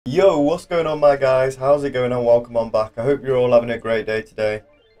Yo, what's going on my guys? How's it going on? Welcome on back. I hope you're all having a great day today.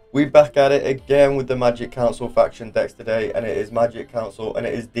 We're back at it again with the Magic Council faction decks today, and it is Magic Council and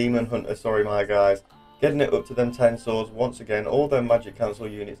it is Demon Hunter, sorry my guys. Getting it up to them 10 swords once again. All them Magic Council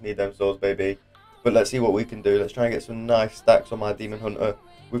units need them swords, baby. But let's see what we can do. Let's try and get some nice stacks on my Demon Hunter.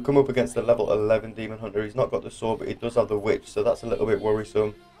 We've come up against the level 11 Demon Hunter. He's not got the sword, but he does have the witch, so that's a little bit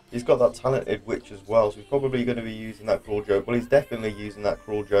worrisome. He's got that talented witch as well, so he's probably going to be using that cruel joke. Well, he's definitely using that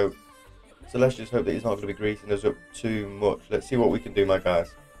cruel joke. So let's just hope that he's not going to be greasing us up too much. Let's see what we can do, my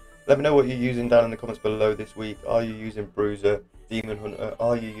guys. Let me know what you're using down in the comments below this week. Are you using Bruiser, Demon Hunter?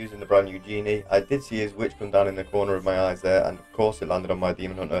 Are you using the brand new Genie? I did see his witch come down in the corner of my eyes there, and of course it landed on my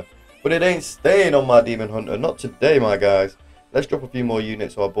Demon Hunter. But it ain't staying on my Demon Hunter. Not today, my guys. Let's drop a few more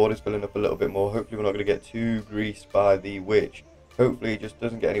units so our board is filling up a little bit more. Hopefully we're not going to get too greased by the witch. Hopefully he just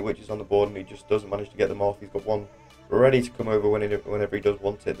doesn't get any witches on the board and he just doesn't manage to get them off. He's got one ready to come over whenever he does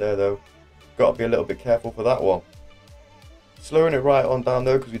want it there though. Got to be a little bit careful for that one. Slowing it right on down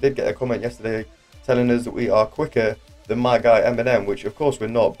though, because we did get a comment yesterday telling us that we are quicker than my guy Eminem, which of course we're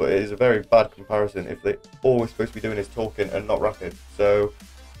not, but it is a very bad comparison if they all we're supposed to be doing is talking and not rapping. So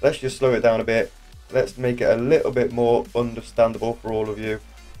let's just slow it down a bit. Let's make it a little bit more understandable for all of you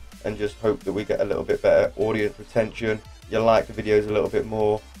and just hope that we get a little bit better audience retention. You like the videos a little bit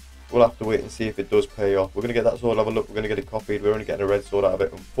more. We'll have to wait and see if it does pay off. We're going to get that sword, have a look, we're going to get it copied. We're only getting a red sword out of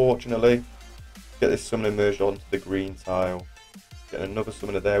it, unfortunately. Get this summoner merged onto the green tile. Get another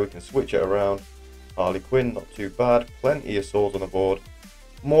summoner there, we can switch it around. Harley Quinn, not too bad. Plenty of swords on the board.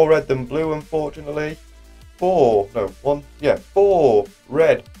 More red than blue, unfortunately. Four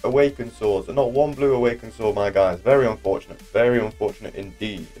red awakened swords and not one blue awakened sword, my guys. Very unfortunate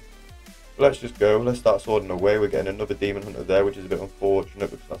indeed. Let's just go, let's start sorting away. We're getting another Demon Hunter there, which is a bit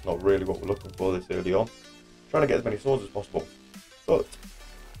unfortunate because that's not really what we're looking for this early on. Trying to get as many swords as possible. But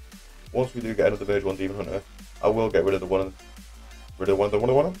once we do get another merge one Demon Hunter, I will get rid of one of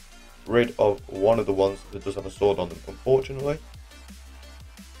the ones that does have a sword on them. Unfortunately,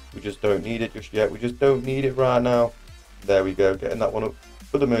 we just don't need it just yet. We just don't need it right now. There we go, getting that one up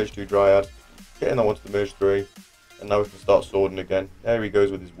for the merge 2 Dryad, getting that one to the merge 3. And now we can start swording again. There he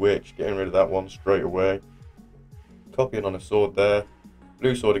goes with his witch, getting rid of that one straight away. Copying on a sword there.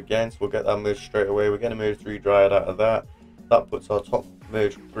 Blue sword again, so we'll get that merge straight away. We're getting a merge 3 Dryad out of that. That puts our top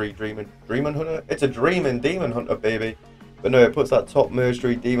merge 3 Dreaming Hunter. It's a Dreaming Demon Hunter, baby. But no, it puts that top merge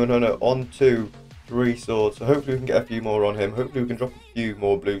 3 Demon Hunter onto 3 swords. So hopefully we can get a few more on him. Hopefully we can drop a few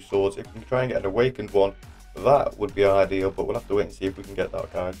more blue swords. If we can try and get an awakened one, that would be ideal. But we'll have to wait and see if we can get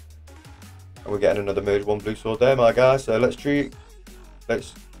that, guys. And we're getting another merge 1 blue sword there, my guys. So let's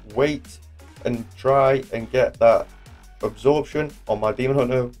wait and try and get that absorption on my Demon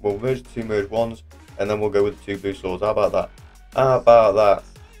Hunter. We'll merge the 2 merge 1s and then we'll go with the 2 blue swords. How about that? How about that?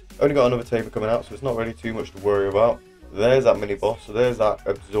 Only got another taper coming out, so it's not really too much to worry about. There's that mini boss, so there's that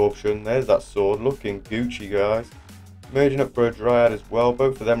absorption, there's that sword, looking Gucci, guys. Merging up for a Dryad as well.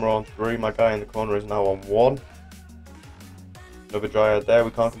 Both of them are on 3. My guy in the corner is now on 1. Another Dryad there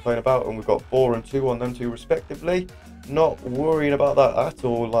we can't complain about, and we've got 4 and 2 on them 2 respectively. Not worrying about that at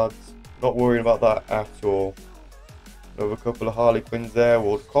all, lads. Not worrying about that at all. Another couple of Harley Quinns there.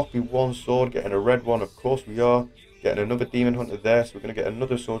 We'll copy 1 sword, getting a red one, of course we are. Getting another Demon Hunter there, so we're going to get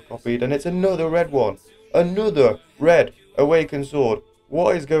another sword copied, and it's another red one. Another red awakened sword.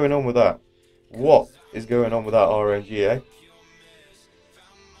 What is going on with that? What is going on with that RNG, eh?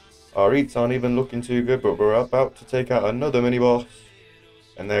 Our eats aren't even looking too good, but we're about to take out another mini boss.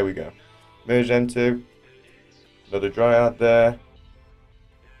 And there we go. Merge them 2. Another Dryad there.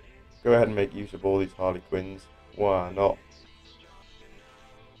 Go ahead and make use of all these Harley Quinns. Why not?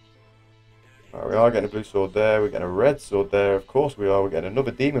 Right, we are getting a blue sword there. We're getting a red sword there. Of course we are. We're getting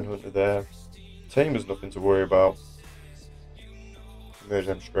another Demon Hunter there. Tamer's nothing to worry about. Merge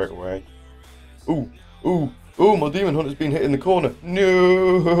them straight away. Ooh, ooh. Oh, my Demon Hunter's been hit in the corner.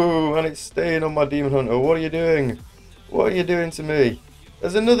 No, and it's staying on my Demon Hunter. What are you doing? What are you doing to me?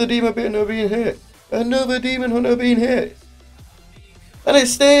 There's another Demon Hunter being hit. Another Demon Hunter being hit. And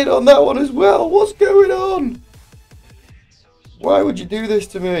it's staying on that one as well. What's going on? Why would you do this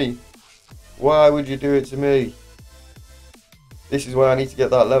to me? Why would you do it to me? This is why I need to get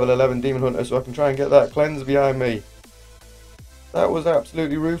that level 11 Demon Hunter so I can try and get that cleanse behind me. That was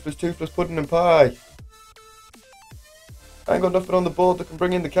absolutely ruthless, toothless pudding and pie. I ain't got nothing on the board that can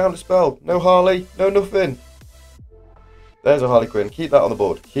bring in the counter spell. No Harley, no nothing. There's a Harley Quinn. Keep that on the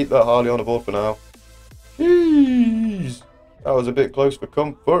board. Keep that Harley on the board for now. Jeez. That was a bit close for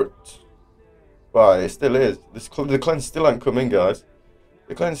comfort. But it still is. The cleanse still hasn't come in, guys.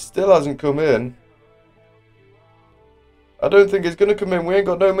 The cleanse still hasn't come in. I don't think it's going to come in. We ain't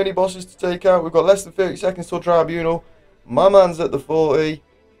got no mini bosses to take out. We've got less than 30 seconds till Tribunal. My man's at the 40.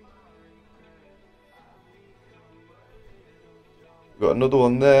 We've got another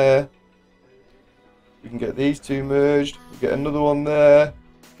one there. We can get these two merged. Get another one there.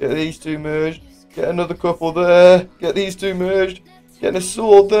 Get these two merged. Get another couple there. Get these two merged. Getting a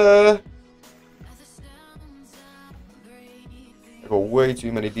sword there. I've got way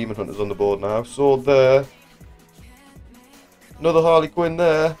too many demon hunters on the board now. Sword there. Another Harley Quinn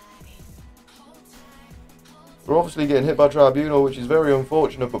there. We're obviously getting hit by Tribunal, which is very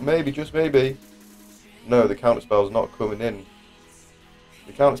unfortunate, but maybe, just maybe. No, the counterspell's not coming in.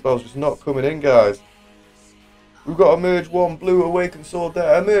 The counterspell's just not coming in, guys. We've got a merge 1 blue awakened sword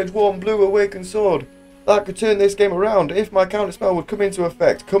there. A merge 1 blue awakened sword. That could turn this game around if my counterspell would come into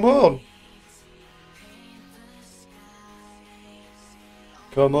effect. Come on.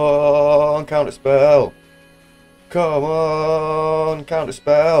 Come on, counterspell. Come on,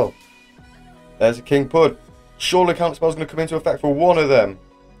 counterspell. There's a King Pud. Surely counterspell's going to come into effect for one of them.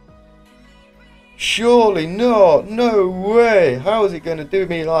 Surely not. No way. How is it going to do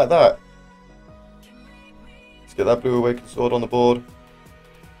me like that? Let's get that blue awakened sword on the board.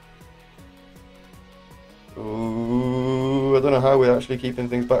 Ooh, I don't know how we're actually keeping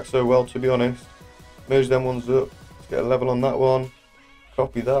things back so well, to be honest. Merge them ones up. Let's get a level on that one.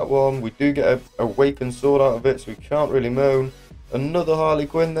 Copy that one. We do get a awakened sword out of it, so we can't really moan. Another Harley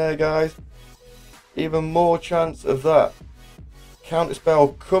Quinn there, guys. Even more chance of that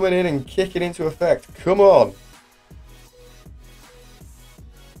counterspell coming in and kicking into effect. Come on.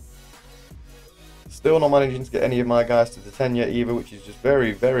 Still not managing to get any of my guys to the 10 yet either, which is just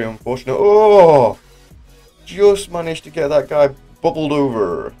very, very unfortunate. Oh! Just managed to get that guy bubbled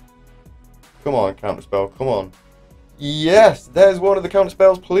over. Come on, counterspell. Come on. Yes, there's one of the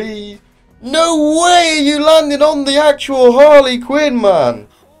counterspells, please. No way you landed on the actual Harley Quinn, man.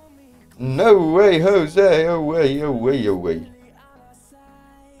 No way, Jose. Oh way, oh way, oh way.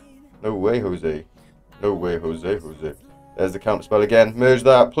 No way, Jose. No way, Jose. There's the counterspell again. Merge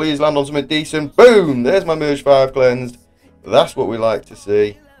that. Please land on something decent. Boom! There's my merge 5 cleansed. That's what we like to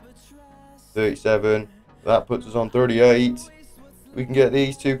see. 37. That puts us on 38. We can get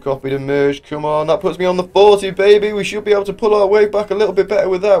these two copied and merged. Come on, that puts me on the 40, baby. We should be able to pull our weight back a little bit better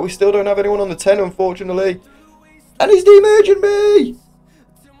with that. We still don't have anyone on the 10, unfortunately. And he's demerging me!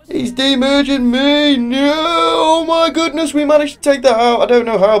 He's demerging me! No! Oh my goodness, we managed to take that out. I don't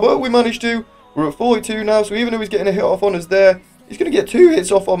know how, but we managed to. We're at 42 now, so even though he's getting a hit off on us there, he's going to get 2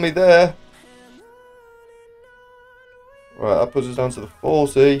 hits off on me there. Right, that puts us down to the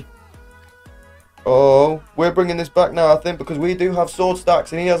 40. Oh, we're bringing this back now, I think, because we do have sword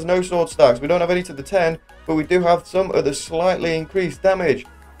stacks and he has no sword stacks. We don't have any to the 10, but we do have some of the slightly increased damage.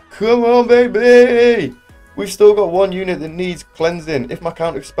 Come on, baby! We've still got one unit that needs cleansing. If my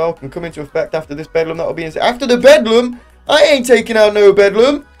counter spell can come into effect after this bedlam, that'll be insane. After the bedlam? I ain't taking out no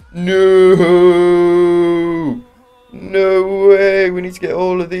bedlam. No! No way! We need to get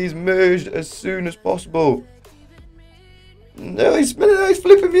all of these merged as soon as possible. No, he's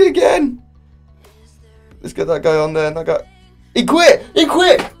flipping me again. Let's get that guy on there. And that guy, he quit. He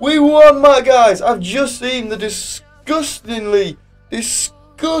quit. We won, my guys. I've just seen the disgusting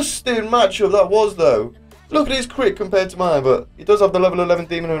matchup that was, though. Look at his crit compared to mine, but he does have the level 11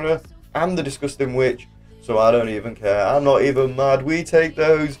 Demon Hunter and the disgusting witch. So I don't even care. I'm not even mad. We take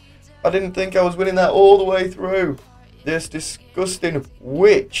those. I didn't think I was winning that all the way through. This disgusting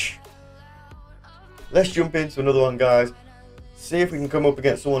witch. Let's jump into another one, guys. See if we can come up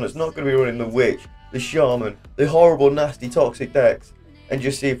against someone that's not going to be running the witch, the shaman, the horrible, nasty, toxic decks, and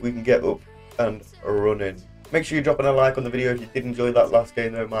just see if we can get up and running. Make sure you're dropping a like on the video if you did enjoy that last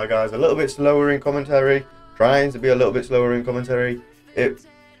game though, my guys. A little bit slower in commentary, trying to be a little bit slower in commentary.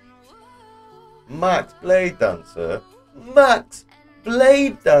 Max Blade Dancer? Max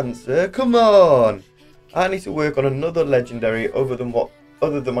Blade Dancer? Come on! I need to work on another legendary other than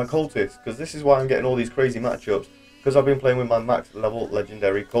my cultist, because this is why I'm getting all these crazy matchups, because I've been playing with my max level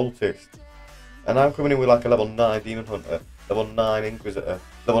legendary cultist. And I'm coming in with like a level 9 Demon Hunter, level 9 Inquisitor,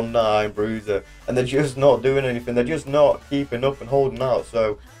 level 9 Bruiser, and they're just not doing anything. They're just not keeping up and holding out.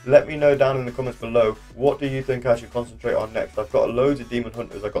 So let me know down in the comments below, what do you think I should concentrate on next? I've got loads of Demon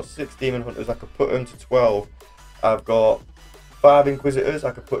Hunters. I've got 6 Demon Hunters. I could put them to 12. I've got 5 Inquisitors.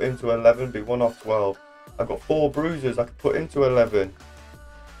 I could put into 11, be 1 off 12. I've got 4 Bruisers. I could put into 11.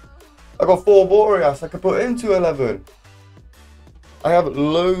 I've got 4 Boreas. I could put into 11. I have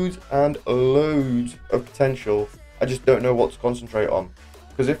loads and loads of potential. I just don't know what to concentrate on.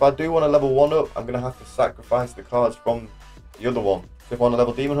 Because if I do want to level 1 up, I'm going to have to sacrifice the cards from the other one. So if I want to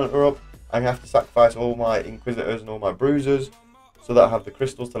level Demon Hunter up, I have to sacrifice all my Inquisitors and all my Bruisers so that I have the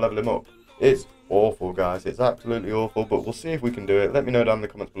crystals to level him up. It's awful, guys. It's absolutely awful, but we'll see if we can do it. Let me know down in the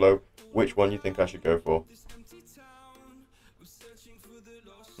comments below which one you think I should go for.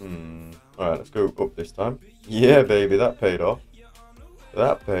 Alright, let's go up this time. Yeah, baby, that paid off.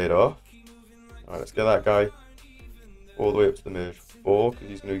 That paid off. Alright, let's get that guy all the way up to the merge 4, because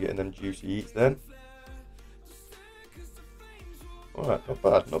he's going to be getting them juicy eats then. Alright, not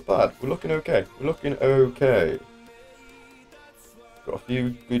bad, not bad. We're looking okay. We're looking okay. Got a few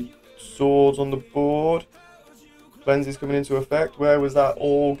good swords on the board. Cleanse is coming into effect. Where was that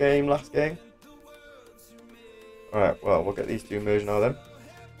all game last game? Alright, well, we'll get these two merged now then.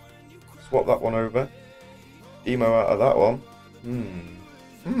 Swap that one over. Demo out of that one.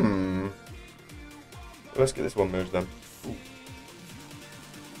 Let's get this one merged then.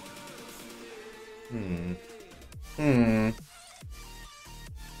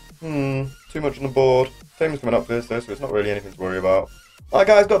 Too much on the board. Tamer's coming up first though, so it's not really anything to worry about. My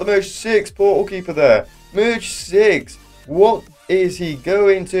guy's got the merge 6 portal keeper there. Merge 6. What is he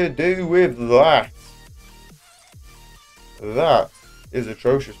going to do with that? That is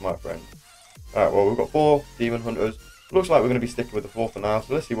atrocious, my friend. Alright, well, we've got 4 demon hunters. Looks like we're going to be sticking with the 4 for now,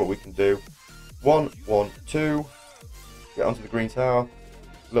 so let's see what we can do. 1, 1, 2. Get onto the green tower.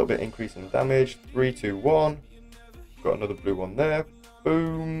 A little bit increase in damage. 3, 2, 1. Got another blue one there.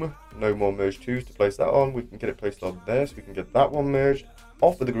 Boom. No more merge 2s to place that on. We can get it placed on there, so we can get that one merged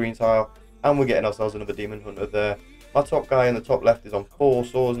off of the green tile. And we're getting ourselves another demon hunter there. My top guy in the top left is on 4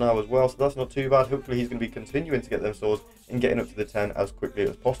 swords now as well, so that's not too bad. Hopefully he's going to be continuing to get them swords and getting up to the 10 as quickly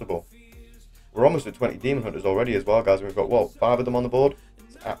as possible. We're almost at 20 demon hunters already as well, guys, and we've got, what, 5 of them on the board?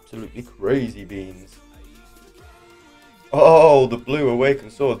 It's absolutely crazy beans. Oh, the blue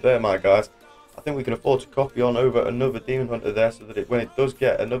awakened sword there, my guys. I think we can afford to copy on over another demon hunter there so that when it does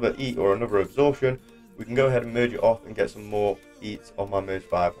get another eat or another absorption, we can go ahead and merge it off and get some more eats on my merge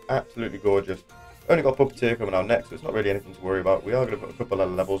 5. Absolutely gorgeous. Only got Puppeteer coming out next, so it's not really anything to worry about. We are going to put a couple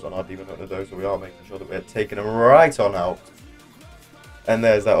of levels on our demon hunter though, so we are making sure that we're taking them right on out. And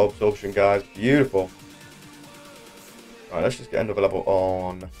there's that absorption, guys. Beautiful. Alright, let's just get another level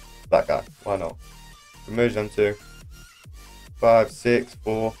on that guy. Why not? We merge them two. 5, 6,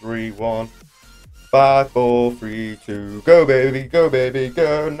 4, 3, 1. 5, 4, 3, 2. Go, baby, go, baby,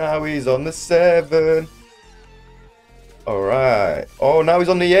 go. Now he's on the 7. Alright. Oh, now he's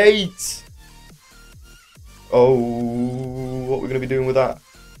on the 8. Oh, what are we going to be doing with that?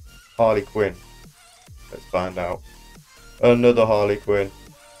 Harley Quinn. Let's find out. Another Harley Quinn.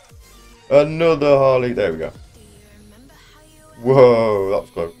 Another Harley. There we go. Whoa, that was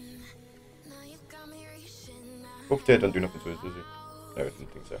close. Puppeteer don't do nothing to us, does he? No, I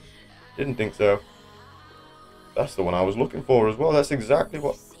didn't think so. Didn't think so. That's the one I was looking for as well. That's exactly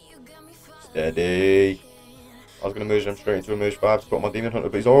what... Steady. I was going to merge them straight into a merge 5 to put my demon hunter,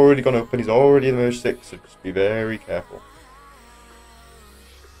 but he's already gone up and he's already in the merge 6, so just be very careful.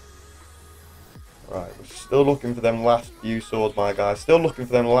 Right, we're still looking for them last few swords, my guys. Still looking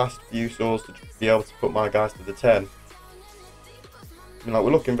for them last few swords to be able to put my guys to the 10. I mean, like,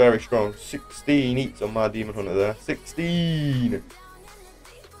 we're looking very strong. 16 eats on my demon hunter there. 16!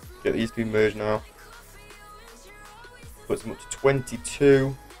 Get these two merged now. Puts them up to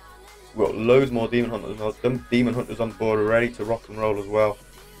 22. We've got loads more demon hunters now. Them demon hunters on board are ready to rock and roll as well.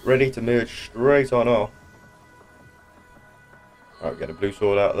 Ready to merge straight on off. Alright, get a blue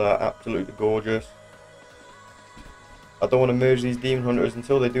sword out of that. Absolutely gorgeous. I don't want to merge these demon hunters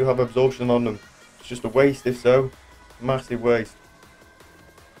until they do have absorption on them. It's just a waste if so. Massive waste.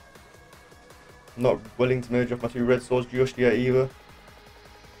 I'm not willing to merge off my 2 red swords just yet either.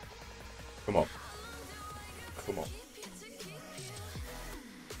 Come on. Come on.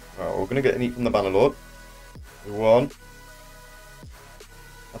 Alright, we're going to get an eat from the Bannerlord. 1.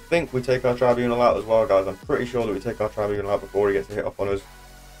 I think we take our Tribunal out as well, guys. I'm pretty sure that we take our Tribunal out before he gets a hit off on us.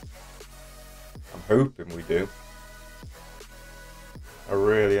 I'm hoping we do. I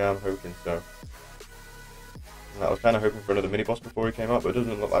really am hoping so. And I was kind of hoping for another mini-boss before he came out, but it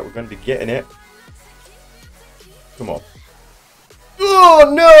doesn't look like we're going to be getting it. Come on.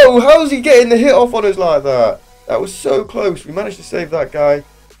 Oh no! How's he getting the hit off on us like that? That was so close. We managed to save that guy.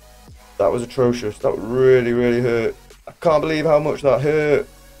 That was atrocious. That really, really hurt. I can't believe how much that hurt.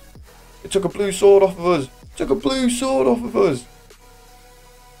 It took a blue sword off of us. It took a blue sword off of us.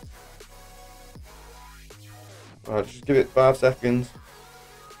 Alright, just give it 5 seconds.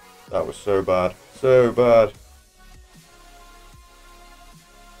 That was so bad. So bad.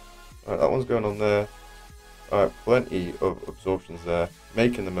 Alright, that one's going on there. Alright, plenty of absorptions there.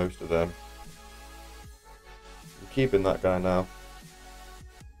 Making the most of them. I'm keeping that guy now.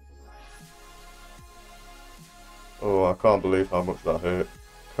 can't believe how much that hurt.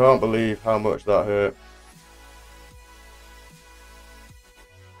 Can't believe how much that hurt.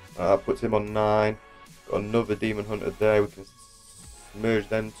 That puts him on 9. Got another Demon Hunter there. We can merge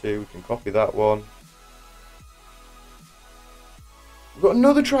them two. We can copy that one. We've got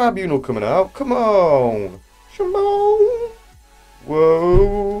another Tribunal coming out. Come on. Come on.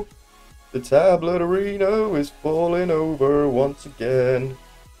 Whoa. The tablet arena is falling over once again.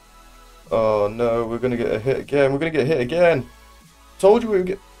 Oh no, we're going to get a hit again. We're going to get hit again. Told you we would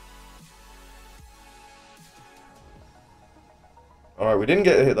get... Alright, we didn't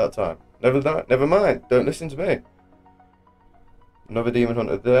get a hit that time. Never mind. Don't listen to me. Another Demon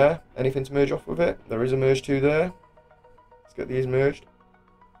Hunter there. Anything to merge off with it? There is a merge 2 there. Let's get these merged.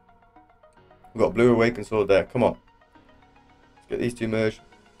 We've got Blue Awakened Sword there. Come on. Let's get these 2 merged.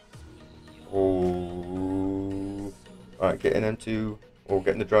 Oh. Alright, getting them 2, or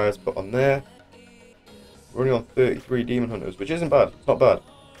getting the Dryas put on there. We're only on 33 Demon Hunters, which isn't bad. It's not bad.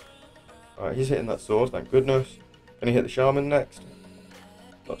 Alright, he's hitting that sword, thank goodness. Can he hit the Shaman next?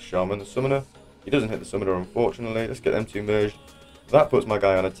 Not the Shaman, the Summoner. He doesn't hit the Summoner, unfortunately. Let's get them 2 merged. That puts my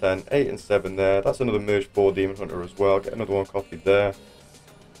guy on a 10. 8 and 7 there. That's another merged 4 Demon Hunter as well. Get another one copied there.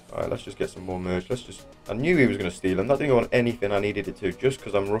 Alright, let's just get some more merged. Let's just... I knew he was going to steal them. That didn't go on anything I needed it to, just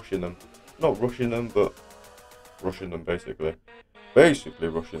because I'm rushing them. Not rushing them, but rushing them, basically. Basically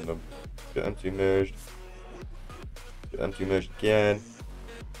rushing them. Get them 2 merged. Get them 2 merged again.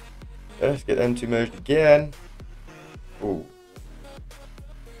 Let's get them 2 merged again. Ooh.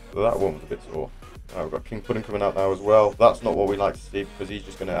 So that one was a bit sore. Right, we've got King Pudding coming out now as well. That's not what we like to see, because he's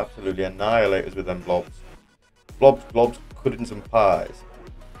just going to absolutely annihilate us with them blobs. Blobs, blobs, puddings and pies.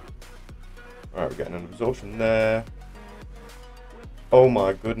 Alright, we're getting an absorption there. Oh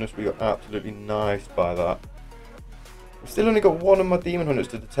my goodness, we got absolutely knifed by that. We've still only got 1 of my Demon Hunters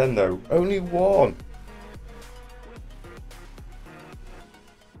to the 10 though. Only 1.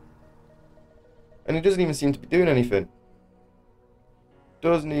 And he doesn't even seem to be doing anything.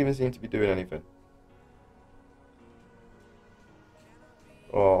 Doesn't even seem to be doing anything.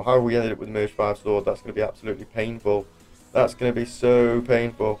 Oh, how we ended up with Merge 5 Sword, that's going to be absolutely painful. That's going to be so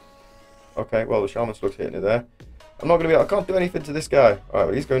painful. Okay, well the Shaman Slug's hitting it there. I'm not going to be, I can't do anything to this guy. Alright,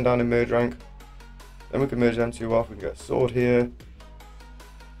 well, he's going down in merge rank. Then we can merge them 2 off, we can get a sword here.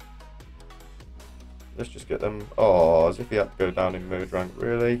 Let's just get them, oh, as if he had to go down in merge rank,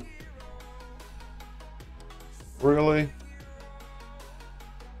 really? Really?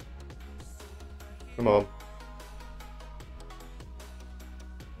 Come on.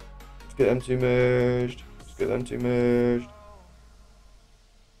 Let's get them 2 merged. Let's get them 2 merged.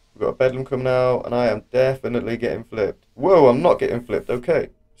 We've got a Bedlam coming out, and I am definitely getting flipped. Whoa, I'm not getting flipped. Okay,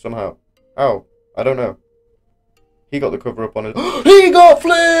 somehow. How? I don't know. He got the cover up on his... He got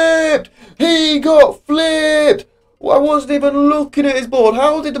flipped! He got flipped! I wasn't even looking at his board.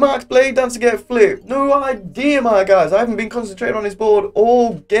 How did the Max Blade Dancer get flipped? No idea, my guys. I haven't been concentrating on his board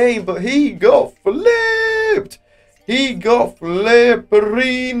all game, but he got flipped! He got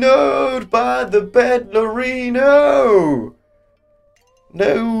flipperinoed by the Bedlarino!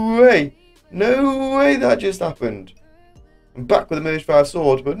 No way. No way that just happened. I'm back with a Merge 5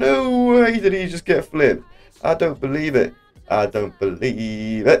 sword, but no way did he just get flipped. I don't believe it. I don't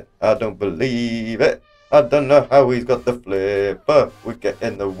believe it. I don't believe it. I don't know how he's got the flipper. We're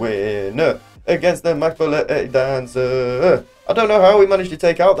getting the winner against the Max Blade Dancer. I don't know how we managed to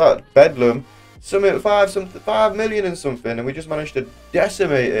take out that Bedlam. 5 million and something, and we just managed to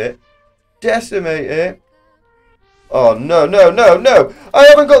decimate it. Decimate it. Oh, no, no, no, no. I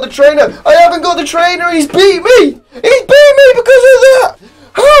haven't got the trainer. I haven't got the trainer. He's beat me. He's beat me because of that.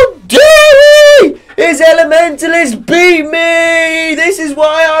 How dare he? His elementalist beat me. This is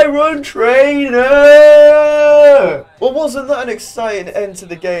why I run trainer. Well, wasn't that an exciting end to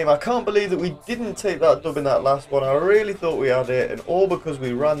the game? I can't believe that we didn't take that dub in that last one. I really thought we had it, and all because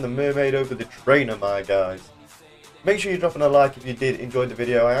we ran the mermaid over the trainer, my guys. Make sure you're dropping a like if you did enjoy the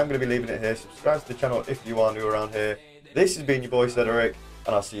video. I am going to be leaving it here. Subscribe to the channel if you are new around here. This has been your boy Sederik,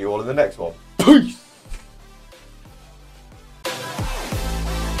 and I'll see you all in the next one. Peace!